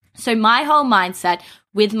So my whole mindset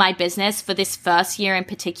with my business for this first year in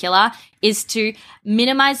particular is to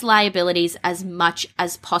minimize liabilities as much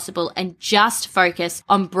as possible and just focus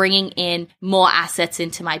on bringing in more assets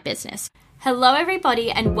into my business. Hello,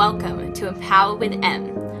 everybody, and welcome to Empower with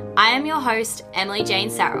Em. I am your host, Emily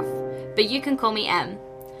Jane Saroff, but you can call me Em.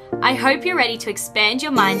 I hope you're ready to expand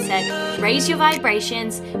your mindset, raise your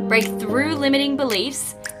vibrations, break through limiting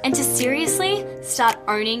beliefs, and to seriously start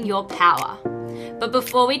owning your power. But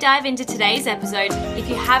before we dive into today's episode, if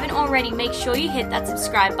you haven't already, make sure you hit that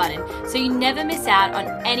subscribe button so you never miss out on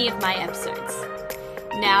any of my episodes.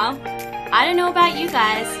 Now, I don't know about you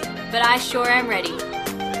guys, but I sure am ready.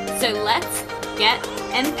 So let's get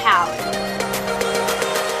empowered.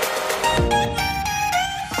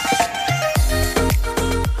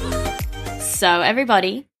 So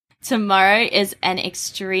everybody, tomorrow is an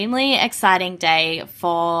extremely exciting day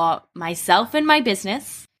for myself and my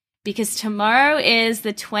business because tomorrow is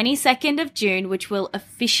the 22nd of June, which will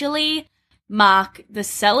officially mark the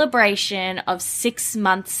celebration of 6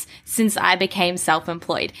 months since I became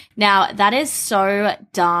self-employed. Now, that is so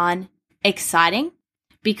darn exciting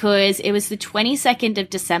because it was the 22nd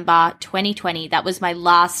of December, 2020. That was my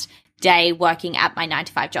last day working at my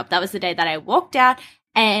 9-to-5 job. That was the day that I walked out.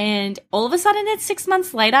 And all of a sudden it's 6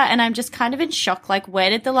 months later and I'm just kind of in shock, like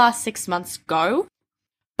where did the last 6 months go?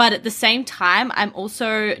 But at the same time, I'm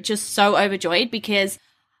also just so overjoyed because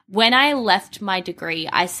when I left my degree,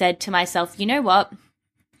 I said to myself, you know what?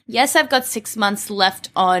 Yes, I've got 6 months left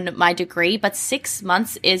on my degree, but 6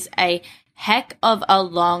 months is a heck of a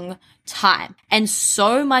long time. And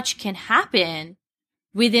so much can happen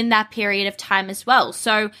within that period of time as well.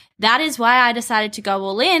 So that is why I decided to go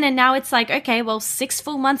all in. And now it's like, okay, well, 6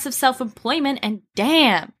 full months of self-employment and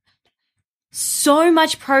damn, so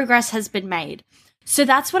much progress has been made. So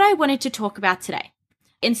that's what I wanted to talk about today.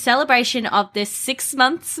 In celebration of this 6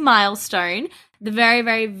 months milestone, the very,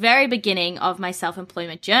 very, very beginning of my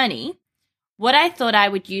self-employment journey, what I thought I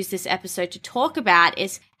would use this episode to talk about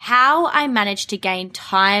is how I managed to gain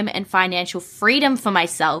time and financial freedom for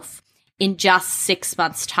myself in just 6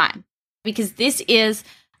 months' time. Because this is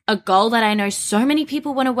a goal that I know so many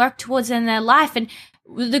people want to work towards in their life. And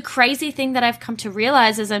the crazy thing that I've come to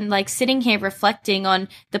realize as I'm like sitting here reflecting on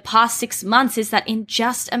the past 6 months is that in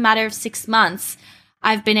just a matter of 6 months,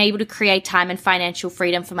 I've been able to create time and financial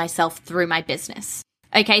freedom for myself through my business.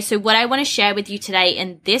 Okay, so what I want to share with you today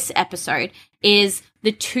in this episode is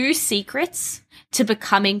the 2 secrets to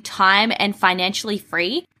becoming time and financially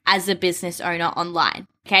free as a business owner online.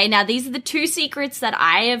 Okay, now these are the 2 secrets that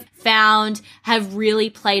I have found have really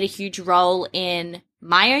played a huge role in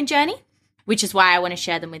my own journey, which is why I want to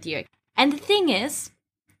share them with you. And the thing is,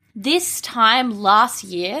 this time last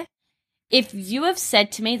year, if you have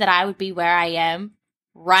said to me that I would be where I am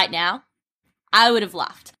right now, I would have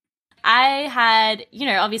laughed. I had,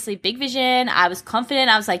 obviously big vision. I was confident.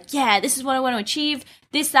 I was like, yeah, this is what I want to achieve.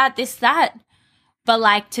 This, that. But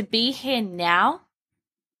like to be here now,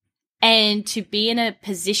 and to be in a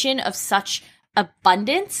position of such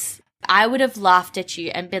abundance, I would have laughed at you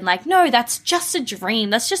and been like, no, that's just a dream.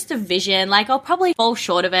 That's just a vision. Like, I'll probably fall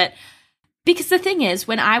short of it. Because the thing is,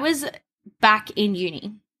 when I was back in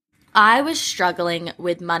uni, I was struggling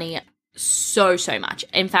with money so much.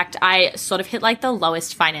 In fact, I sort of hit like the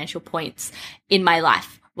lowest financial points in my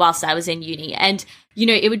life whilst I was in uni. And,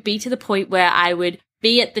 it would be to the point where I would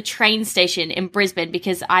be at the train station in Brisbane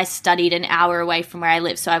because I studied an hour away from where I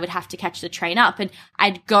live. So I would have to catch the train up and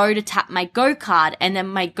I'd go to tap my Go card and then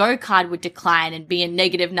my Go card would decline and be in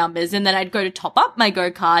negative numbers. And then I'd go to top up my Go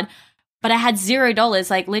card, but I had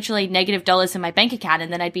 $0, like literally negative dollars in my bank account.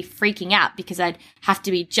 And then I'd be freaking out because I'd have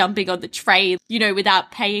to be jumping on the train,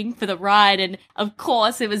 without paying for the ride. And of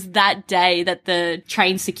course, it was that day that the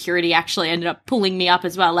train security actually ended up pulling me up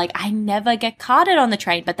as well. Like I never get carded on the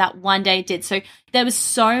train, but that one day it did. So there was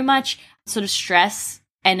so much sort of stress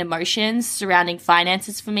and emotions surrounding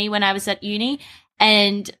finances for me when I was at uni.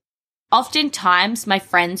 And oftentimes my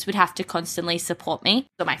friends would have to constantly support me,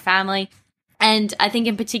 or my family. And I think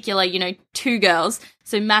in particular, 2 girls.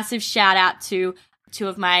 So massive shout out to 2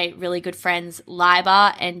 of my really good friends,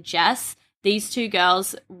 Liba and Jess. These 2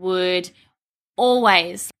 girls would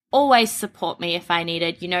always support me if I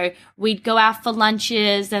needed. We'd go out for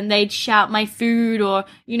lunches and they'd shout my food or,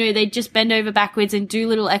 they'd just bend over backwards and do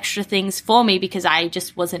little extra things for me because I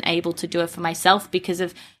just wasn't able to do it for myself because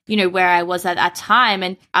of, where I was at that time.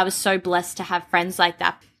 And I was so blessed to have friends like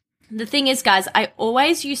that. The thing is, guys, I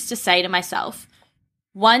always used to say to myself,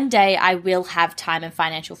 one day I will have time and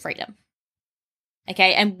financial freedom.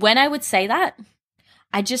 Okay. And when I would say that,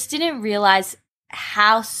 I just didn't realize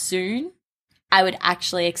how soon I would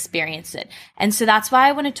actually experience it. And so that's why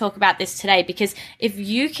I want to talk about this today, because if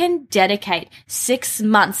you can dedicate 6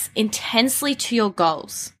 months intensely to your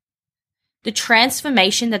goals, the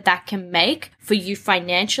transformation that can make for you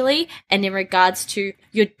financially and in regards to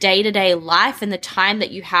your day-to-day life and the time that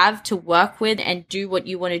you have to work with and do what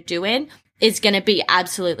you want to do in is going to be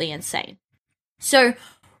absolutely insane. So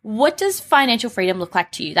what does financial freedom look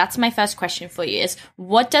like to you? That's my first question for you, is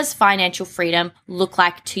what does financial freedom look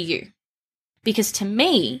like to you? Because to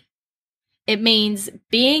me, it means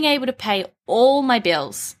being able to pay all my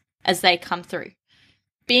bills as they come through.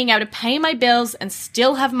 Being able to pay my bills and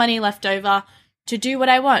still have money left over to do what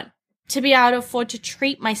I want. To be able to afford to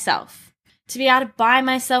treat myself. To be able to buy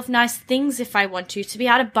myself nice things if I want to. To be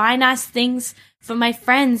able to buy nice things for my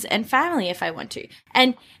friends and family if I want to.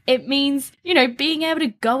 And it means, being able to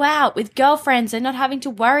go out with girlfriends and not having to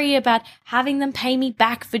worry about having them pay me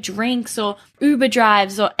back for drinks or Uber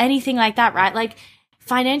drives or anything like that, right? Like,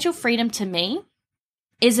 financial freedom to me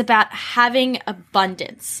is about having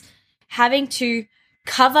abundance, having to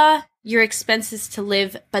cover your expenses to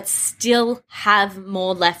live, but still have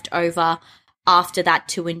more left over after that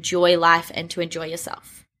to enjoy life and to enjoy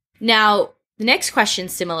yourself. Now, the next question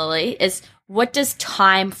similarly is, what does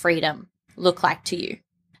time freedom look like to you?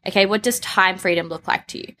 Okay, what does time freedom look like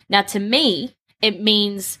to you? Now, to me, it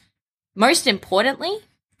means, most importantly,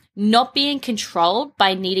 not being controlled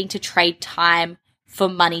by needing to trade time for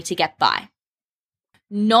money to get by.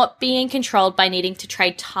 Not being controlled by needing to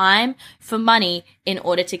trade time for money in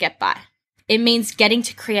order to get by. It means getting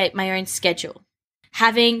to create my own schedule,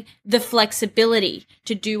 having the flexibility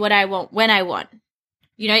to do what I want when I want.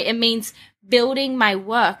 It means building my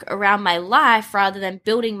work around my life rather than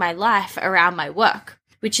building my life around my work,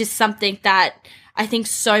 which is something that I think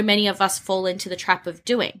so many of us fall into the trap of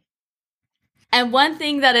doing. And one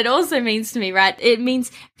thing that it also means to me, right, it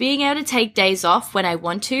means being able to take days off when I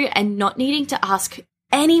want to and not needing to ask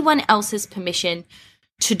anyone else's permission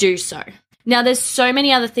to do so. Now, there's so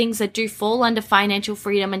many other things that do fall under financial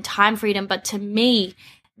freedom and time freedom, but to me,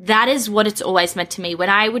 that is what it's always meant to me. When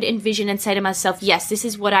I would envision and say to myself, yes, this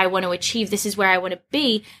is what I want to achieve, this is where I want to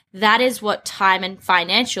be, that is what time and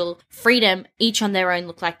financial freedom, each on their own,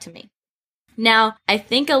 look like to me. Now, I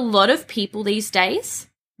think a lot of people these days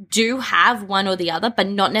do have one or the other, but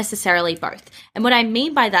not necessarily both. And what I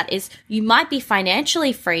mean by that is you might be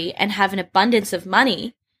financially free and have an abundance of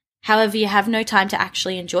money. However, you have no time to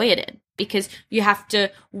actually enjoy it in, because you have to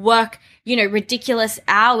work, ridiculous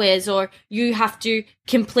hours, or you have to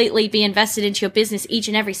completely be invested into your business each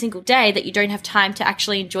and every single day that you don't have time to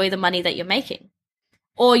actually enjoy the money that you're making.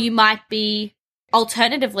 Or you might be,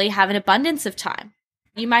 alternatively, have an abundance of time.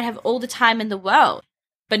 You might have all the time in the world,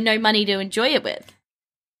 but no money to enjoy it with.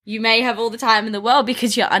 You may have all the time in the world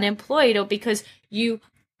because you're unemployed or because you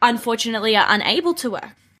unfortunately are unable to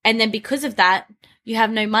work. And then because of that, you have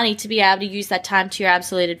no money to be able to use that time to your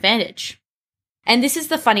absolute advantage. And this is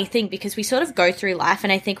the funny thing, because we sort of go through life,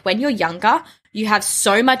 and I think when you're younger, you have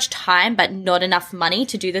so much time but not enough money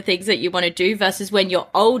to do the things that you want to do, versus when you're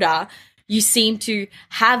older, you seem to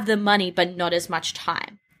have the money but not as much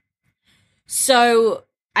time. So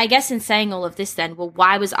I guess in saying all of this then, well,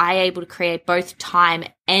 why was I able to create both time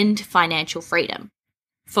and financial freedom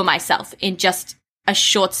for myself in just a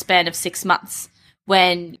short span of 6 months,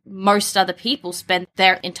 when most other people spend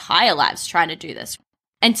their entire lives trying to do this?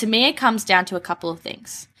 And to me, it comes down to a couple of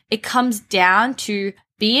things. It comes down to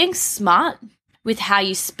being smart with how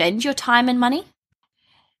you spend your time and money.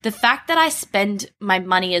 The fact that I spend my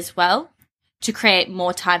money as well to create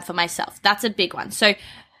more time for myself, that's a big one. So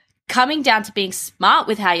coming down to being smart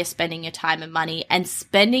with how you're spending your time and money, and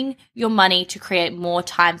spending your money to create more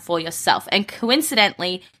time for yourself. And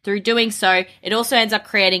coincidentally, through doing so, it also ends up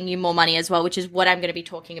creating you more money as well, which is what I'm going to be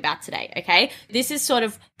talking about today, okay? This is sort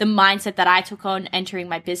of the mindset that I took on entering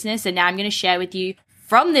my business, and now I'm going to share with you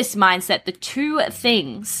from this mindset the two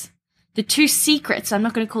things, the two secrets. I'm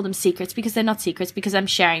not going to call them secrets because they're not secrets, because I'm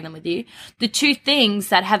sharing them with you. The two things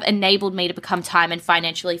that have enabled me to become time and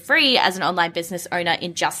financially free as an online business owner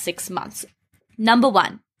in just 6 months. Number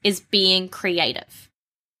one is being creative.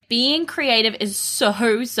 Being creative is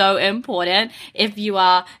so, so important if you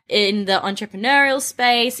are in the entrepreneurial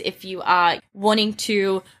space, if you are wanting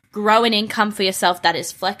to grow an income for yourself that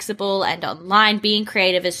is flexible and online. Being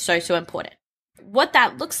creative is so, so important. What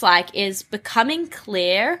that looks like is becoming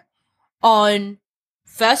clear on,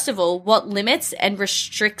 first of all, what limits and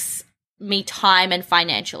restricts me time and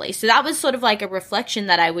financially. So that was sort of like a reflection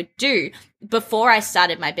that I would do before I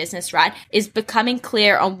started my business, right? Is becoming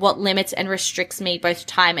clear on what limits and restricts me both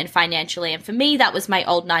time and financially. And for me, that was my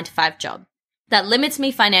old 9-to-5 job. That limits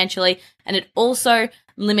me financially, and it also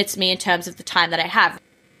limits me in terms of the time that I have.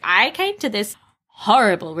 I came to this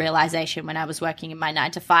horrible realization when I was working in my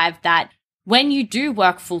 9 to 5 that when you do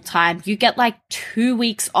work full time, you get like 2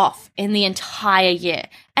 weeks off in the entire year.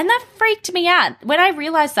 And that freaked me out. When I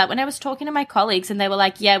realized that, when I was talking to my colleagues and they were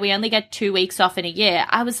like, yeah, we only get 2 weeks off in a year,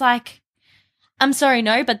 I was like, I'm sorry,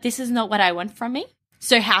 no, but this is not what I want from me.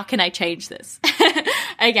 So how can I change this?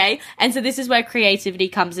 Okay. And so this is where creativity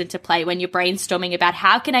comes into play when you're brainstorming about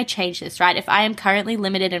how can I change this, right? If I am currently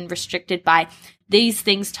limited and restricted by these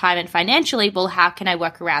things, time and financially, well, how can I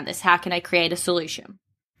work around this? How can I create a solution?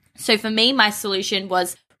 So for me, my solution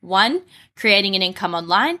was 1, creating an income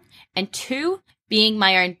online, and 2, being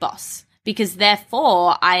my own boss, because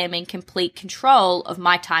therefore I am in complete control of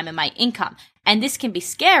my time and my income. And this can be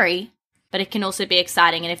scary, but it can also be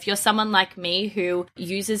exciting. And if you're someone like me who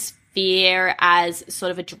uses fear as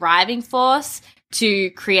sort of a driving force to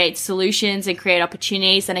create solutions and create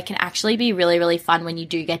opportunities, then it can actually be really, really fun when you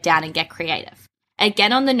do get down and get creative.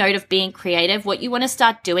 Again, on the note of being creative, what you want to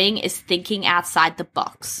start doing is thinking outside the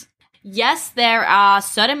box. Yes, there are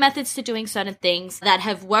certain methods to doing certain things that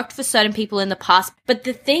have worked for certain people in the past. But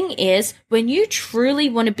the thing is, when you truly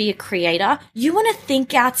want to be a creator, you want to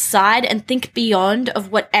think outside and think beyond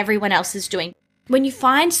of what everyone else is doing. When you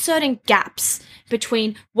find certain gaps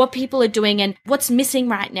between what people are doing and what's missing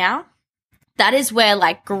right now, that is where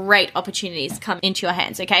like great opportunities come into your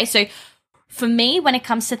hands. Okay. So for me, when it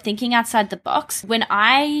comes to thinking outside the box, when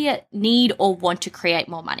I need or want to create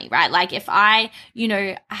more money, right? Like if I,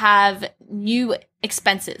 have new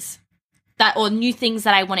expenses or new things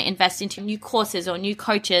that I want to invest into, new courses or new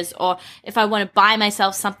coaches, or if I want to buy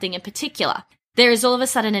myself something in particular, there is all of a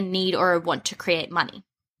sudden a need or a want to create money.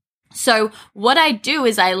 So what I do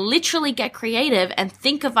is I literally get creative and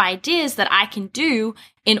think of ideas that I can do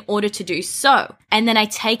in order to do so. And then I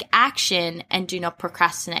take action and do not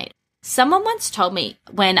procrastinate. Someone once told me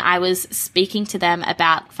when I was speaking to them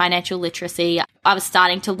about financial literacy, I was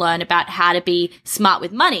starting to learn about how to be smart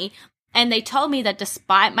with money. And they told me that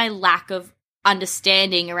despite my lack of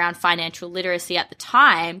understanding around financial literacy at the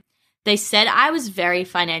time, they said I was very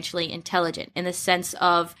financially intelligent in the sense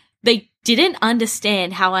of they didn't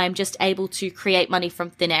understand how I'm just able to create money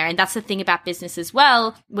from thin air. And that's the thing about business as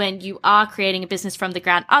well. When you are creating a business from the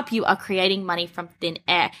ground up, you are creating money from thin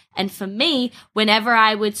air. And for me, whenever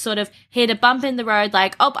I would sort of hit a bump in the road,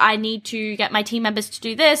 like, oh, I need to get my team members to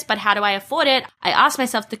do this, but how do I afford it? I ask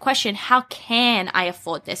myself the question, how can I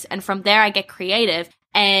afford this? And from there, I get creative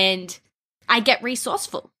and I get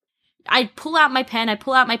resourceful. I pull out my pen, I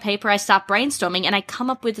pull out my paper, I start brainstorming, and I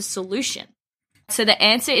come up with a solution. So the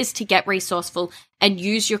answer is to get resourceful and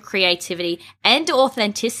use your creativity and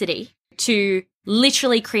authenticity to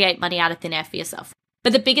literally create money out of thin air for yourself.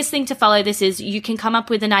 But the biggest thing to follow this is you can come up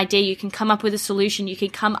with an idea, you can come up with a solution, you can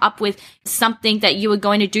come up with something that you are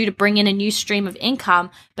going to do to bring in a new stream of income.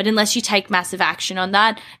 But unless you take massive action on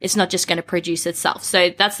that, it's not just going to produce itself. So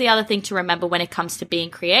that's the other thing to remember when it comes to being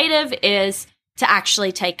creative is to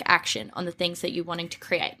actually take action on the things that you're wanting to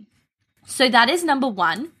create. So that is number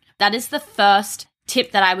 1. That is the first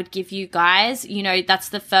tip that I would give you guys. That's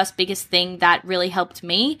the first biggest thing that really helped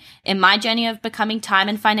me in my journey of becoming time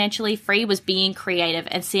and financially free was being creative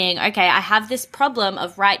and seeing, okay, I have this problem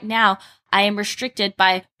of right now, I am restricted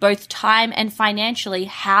by both time and financially.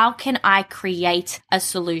 How can I create a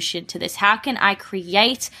solution to this? How can I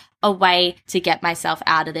create a way to get myself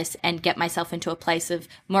out of this and get myself into a place of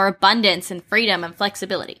more abundance and freedom and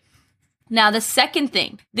flexibility? Now, the second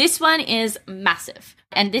thing, this one is massive.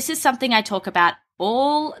 And this is something I talk about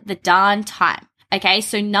all the darn time. Okay,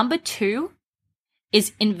 so number 2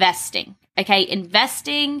 is investing. Okay,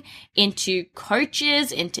 investing into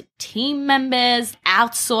coaches, into team members,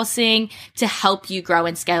 outsourcing to help you grow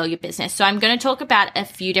and scale your business. So I'm going to talk about a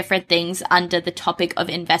few different things under the topic of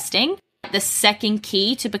investing. The second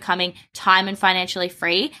key to becoming time and financially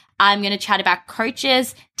free, I'm going to chat about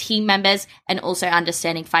coaches, team members, and also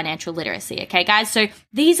understanding financial literacy. Okay, guys? So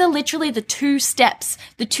these are literally the 2 steps,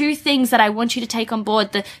 the 2 things that I want you to take on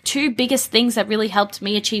board, the 2 biggest things that really helped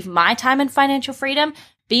me achieve my time and financial freedom,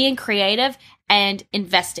 being creative and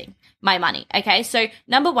investing my money. Okay, so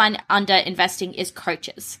number 1 under investing is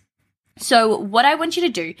coaches. So what I want you to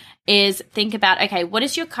do is think about, okay, what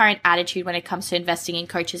is your current attitude when it comes to investing in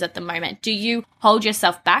coaches at the moment? Do you hold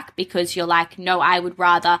yourself back because you're like, no, I would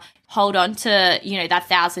rather hold on to, that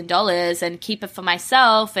 $1,000 and keep it for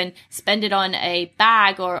myself and spend it on a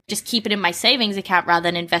bag or just keep it in my savings account rather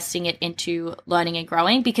than investing it into learning and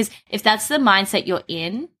growing? Because if that's the mindset you're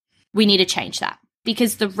in, we need to change that.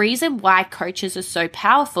 Because the reason why coaches are so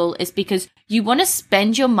powerful is because you want to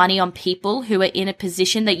spend your money on people who are in a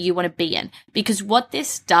position that you want to be in. Because what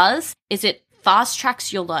this does is it fast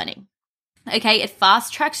tracks your learning. Okay, it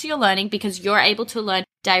fast tracks your learning because you're able to learn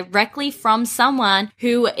directly from someone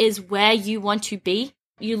who is where you want to be.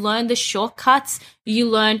 You learn the shortcuts, you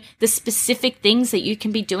learn the specific things that you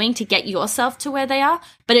can be doing to get yourself to where they are,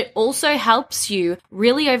 but it also helps you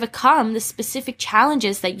really overcome the specific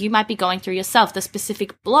challenges that you might be going through yourself, the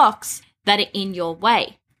specific blocks that are in your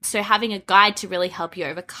way. So having a guide to really help you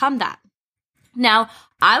overcome that. Now,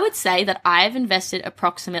 I would say that I have invested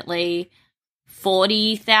approximately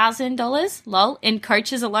 $40,000, in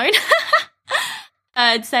coaches alone.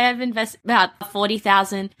 I'd say I've invested about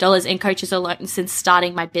 $40,000 in coaches alone since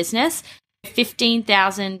starting my business.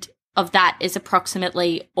 15,000 of that is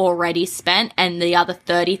approximately already spent, and the other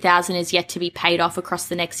 30,000 is yet to be paid off across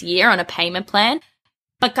the next year on a payment plan.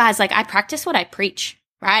 But guys, like, I practice what I preach,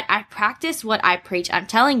 right? I practice what I preach. I'm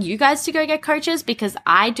telling you guys to go get coaches because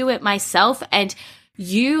I do it myself, and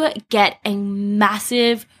you get a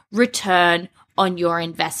massive return on your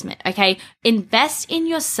investment. Okay. Invest in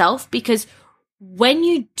yourself, because when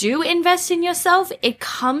you do invest in yourself, it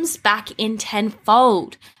comes back in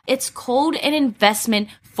tenfold. It's called an investment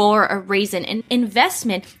for a reason. An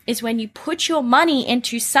investment is when you put your money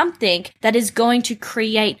into something that is going to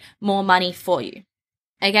create more money for you.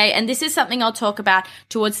 Okay. And this is something I'll talk about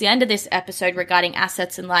towards the end of this episode regarding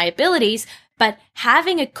assets and liabilities. But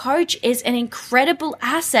having a coach is an incredible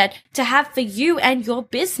asset to have for you and your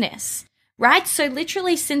business, right? So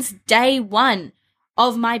literally since day one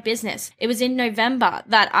of my business, it was in November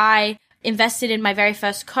that I invested in my very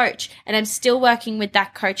first coach, and I'm still working with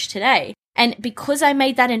that coach today. And because I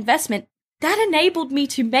made that investment, that enabled me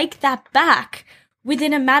to make that back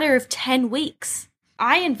within a matter of 10 weeks.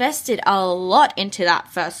 I invested a lot into that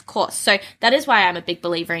first course. So that is why I'm a big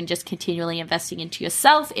believer in just continually investing into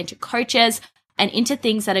yourself, into coaches, and into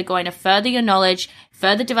things that are going to further your knowledge,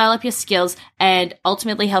 further develop your skills, and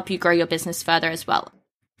ultimately help you grow your business further as well.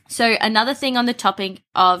 So another thing on the topic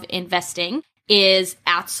of investing is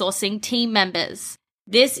outsourcing team members.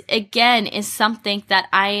 This, again, is something that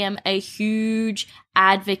I am a huge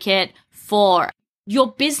advocate for.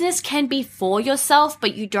 Your business can be for yourself,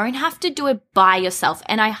 but you don't have to do it by yourself.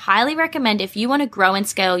 And I highly recommend, if you want to grow and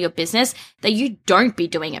scale your business, that you don't be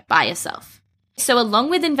doing it by yourself. So along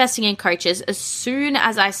with investing in coaches, as soon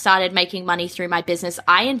as I started making money through my business,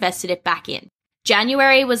 I invested it back in.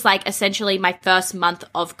 January was like essentially my first month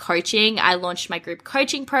of coaching. I launched my group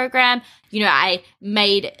coaching program. I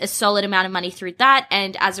made a solid amount of money through that.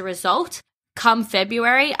 And as a result, come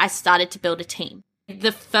February, I started to build a team.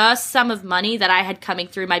 The first sum of money that I had coming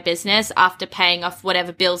through my business after paying off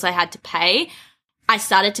whatever bills I had to pay, I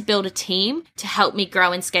started to build a team to help me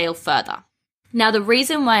grow and scale further. Now, the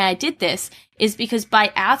reason why I did this is because by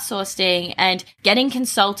outsourcing and getting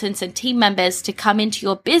consultants and team members to come into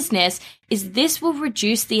your business, is this will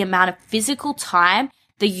reduce the amount of physical time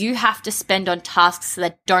that you have to spend on tasks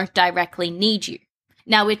that don't directly need you.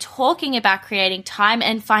 Now, we're talking about creating time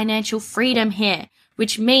and financial freedom here,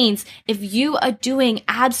 which means if you are doing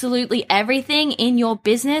absolutely everything in your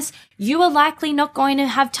business, you are likely not going to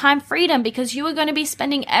have time freedom, because you are going to be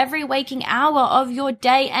spending every waking hour of your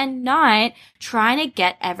day and night trying to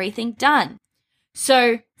get everything done.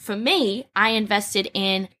 So for me, I invested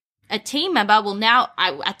in a team member. Well,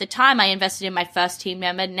 at the time I invested in my first team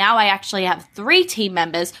member. Now I actually have 3 team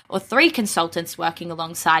members, or 3 consultants working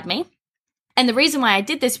alongside me. And the reason why I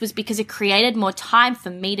did this was because it created more time for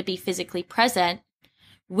me to be physically present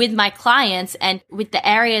with my clients and with the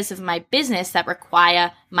areas of my business that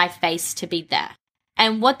require my face to be there.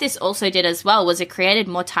 And what this also did as well was it created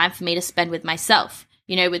more time for me to spend with myself,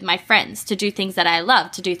 with my friends, to do things that I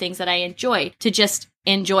love, to do things that I enjoy, to just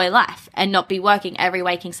enjoy life and not be working every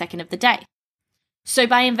waking second of the day. So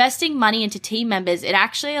by investing money into team members, it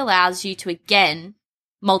actually allows you to, again,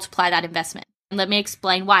 multiply that investment. And let me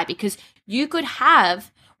explain why. Because you could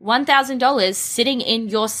have $1,000 sitting in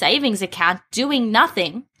your savings account doing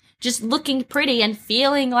nothing, just looking pretty and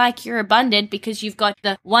feeling like you're abundant because you've got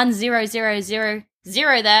the 1000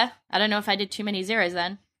 there. I don't know if I did too many zeros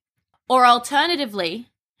then. Or alternatively,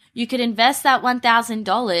 you could invest that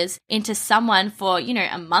 $1,000 into someone for,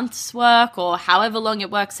 a month's work or however long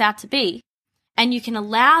it works out to be. And you can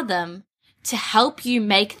allow them to help you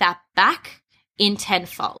make that back in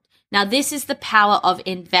tenfold. Now, this is the power of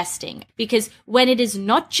investing, because when it is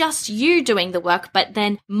not just you doing the work, but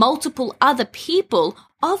then multiple other people,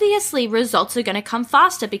 obviously results are going to come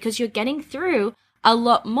faster because you're getting through a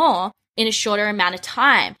lot more in a shorter amount of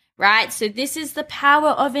time, right? So this is the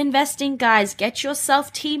power of investing, guys. Get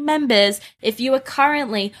yourself team members. If you are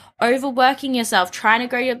currently overworking yourself, trying to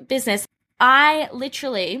grow your business,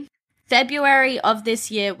 February of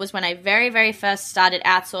this year was when I very, very first started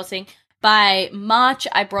outsourcing. By March,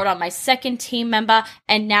 I brought on my second team member,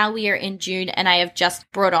 and now we are in June and I have just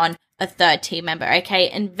brought on a third team member, okay?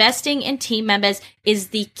 Investing in team members is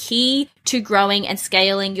the key to growing and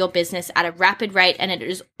scaling your business at a rapid rate, and it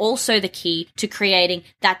is also the key to creating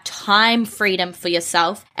that time freedom for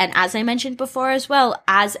yourself. And as I mentioned before as well,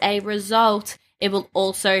 as a result, it will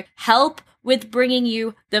also help with bringing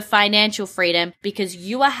you the financial freedom because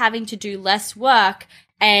you are having to do less work.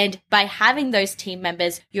 And by having those team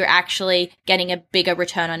members, you're actually getting a bigger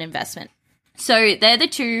return on investment. So they're the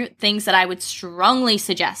two things that I would strongly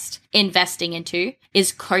suggest investing into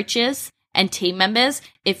is coaches and team members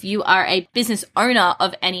if you are a business owner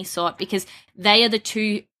of any sort, because they are the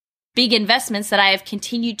two big investments that I have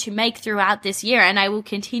continued to make throughout this year and I will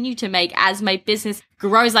continue to make as my business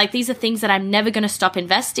grows. Like, these are things that I'm never going to stop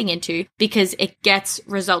investing into because it gets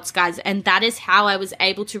results, guys. And that is how I was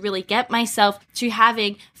able to really get myself to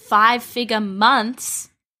having 5-figure months,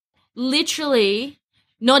 literally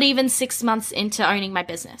not even 6 months into owning my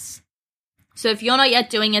business. So if you're not yet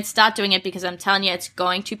doing it, start doing it because I'm telling you, it's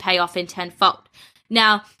going to pay off in tenfold.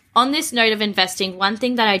 Now, on this note of investing, one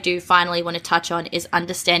thing that I do finally want to touch on is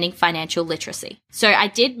understanding financial literacy. So I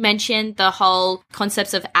did mention the whole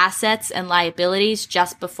concepts of assets and liabilities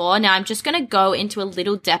just before. Now I'm just going to go into a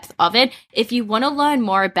little depth of it. If you want to learn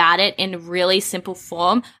more about it in really simple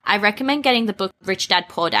form, I recommend getting the book Rich Dad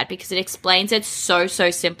Poor Dad because it explains it so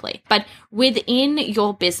simply. But within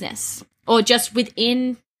your business or just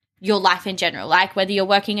within your life in general, like whether you're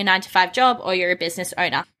working a 9-to-5 job or you're a business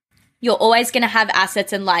owner, you're always going to have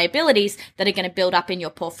assets and liabilities that are going to build up in your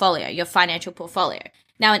portfolio, your financial portfolio.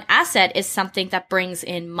 Now, an asset is something that brings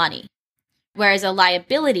in money, whereas a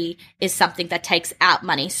liability is something that takes out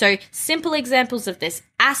money. So simple examples of this: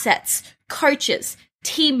 assets, coaches,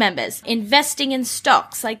 team members, investing in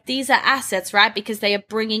stocks. Like, these are assets, right? Because they are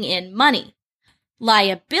bringing in money.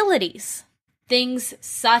 Liabilities, things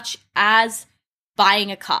such as buying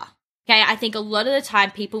a car. Okay, I think a lot of the time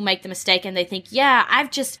people make the mistake and they think, yeah, I've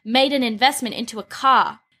just made an investment into a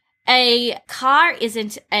car. A car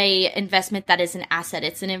isn't an investment that is an asset.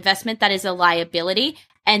 It's an investment that is a liability,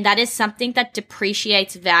 and that is something that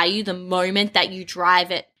depreciates value the moment that you drive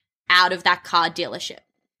it out of that car dealership.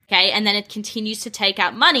 Okay, and then it continues to take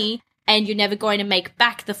out money and you're never going to make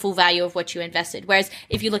back the full value of what you invested. Whereas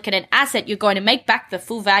if you look at an asset, you're going to make back the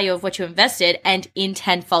full value of what you invested and in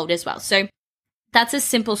tenfold as well. So that's a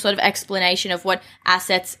simple sort of explanation of what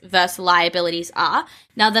assets versus liabilities are.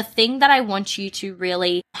 Now, the thing that I want you to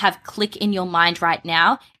really have click in your mind right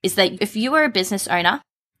now is that if you are a business owner,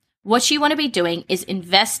 what you want to be doing is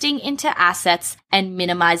investing into assets and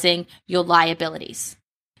minimizing your liabilities.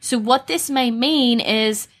 So what this may mean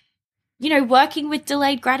is, working with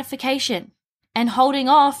delayed gratification and holding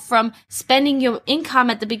off from spending your income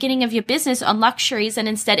at the beginning of your business on luxuries and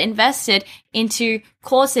instead invest it into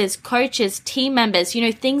courses, coaches, team members,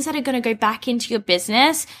 things that are going to go back into your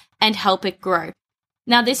business and help it grow.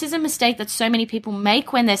 Now, this is a mistake that so many people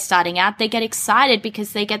make when they're starting out. They get excited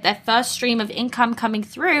because they get their first stream of income coming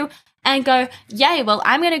through and go, yay, well,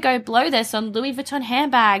 I'm going to go blow this on Louis Vuitton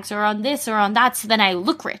handbags or on this or on that, so then I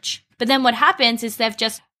look rich. But then what happens is they've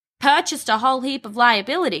just purchased a whole heap of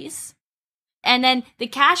liabilities, and then the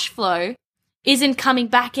cash flow isn't coming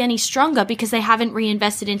back any stronger because they haven't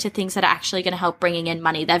reinvested into things that are actually going to help bringing in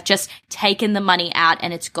money. They've just taken the money out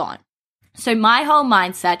and it's gone. So my whole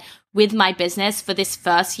mindset with my business for this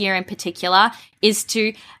first year in particular is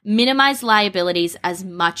to minimize liabilities as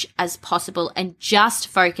much as possible and just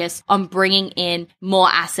focus on bringing in more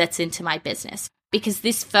assets into my business, because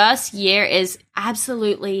this first year is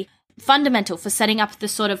absolutely fundamental for setting up the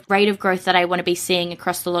sort of rate of growth that I want to be seeing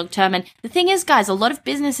across the long term. And the thing is, guys, a lot of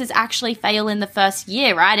businesses actually fail in the first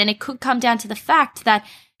year, right? And it could come down to the fact that,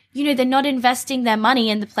 they're not investing their money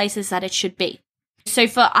in the places that it should be. So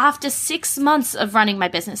after 6 months of running my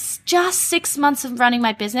business, just 6 months of running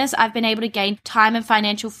my business, I've been able to gain time and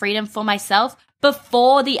financial freedom for myself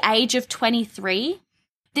before the age of 23.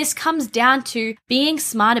 This comes down to being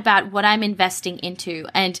smart about what I'm investing into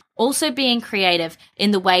and also being creative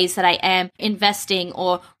in the ways that I am investing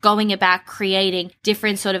or going about creating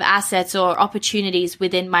different sort of assets or opportunities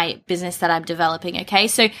within my business that I'm developing. Okay,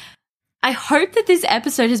 so I hope that this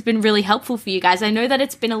episode has been really helpful for you guys. I know that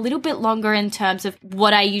it's been a little bit longer in terms of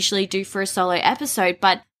what I usually do for a solo episode,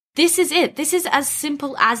 but this is it. This is as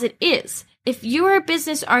simple as it is. If you are a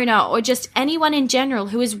business owner or just anyone in general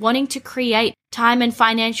who is wanting to create time and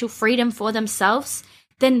financial freedom for themselves,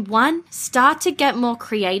 then one, start to get more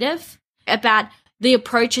creative about the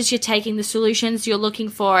approaches you're taking, the solutions you're looking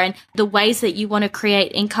for, and the ways that you want to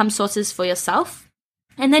create income sources for yourself.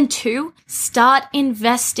 And then 2, start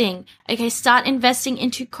investing. Okay, start investing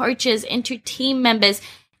into coaches, into team members,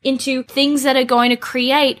 into things that are going to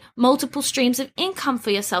create multiple streams of income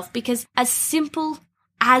for yourself. Because as simple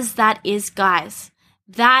as that is, guys,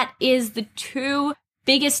 that is the 2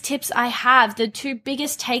 biggest tips I have, the 2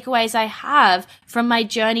 biggest takeaways I have from my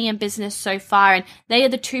journey in business so far. And they are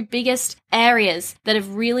the 2 biggest areas that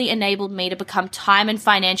have really enabled me to become time and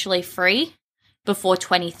financially free before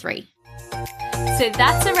 23. So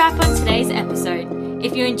that's a wrap on today's episode.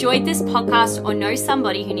 If you enjoyed this podcast or know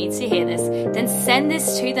somebody who needs to hear this, then send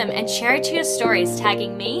this to them and share it to your stories,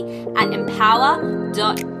 tagging me at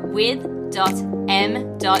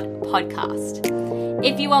empower.with.m.podcast.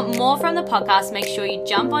 If you want more from the podcast, make sure you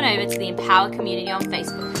jump on over to the Empower community on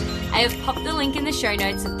Facebook. I have popped the link in the show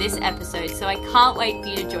notes of this episode, so I can't wait for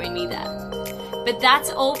you to join me there. But that's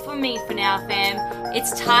all from me for now, fam.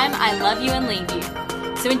 It's time I love you and leave you.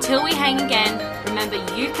 So until we hang again, remember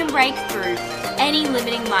you can break through any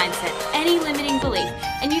limiting mindset, any limiting belief,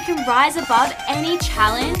 and you can rise above any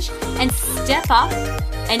challenge and step up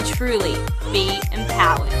and truly be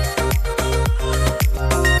empowered.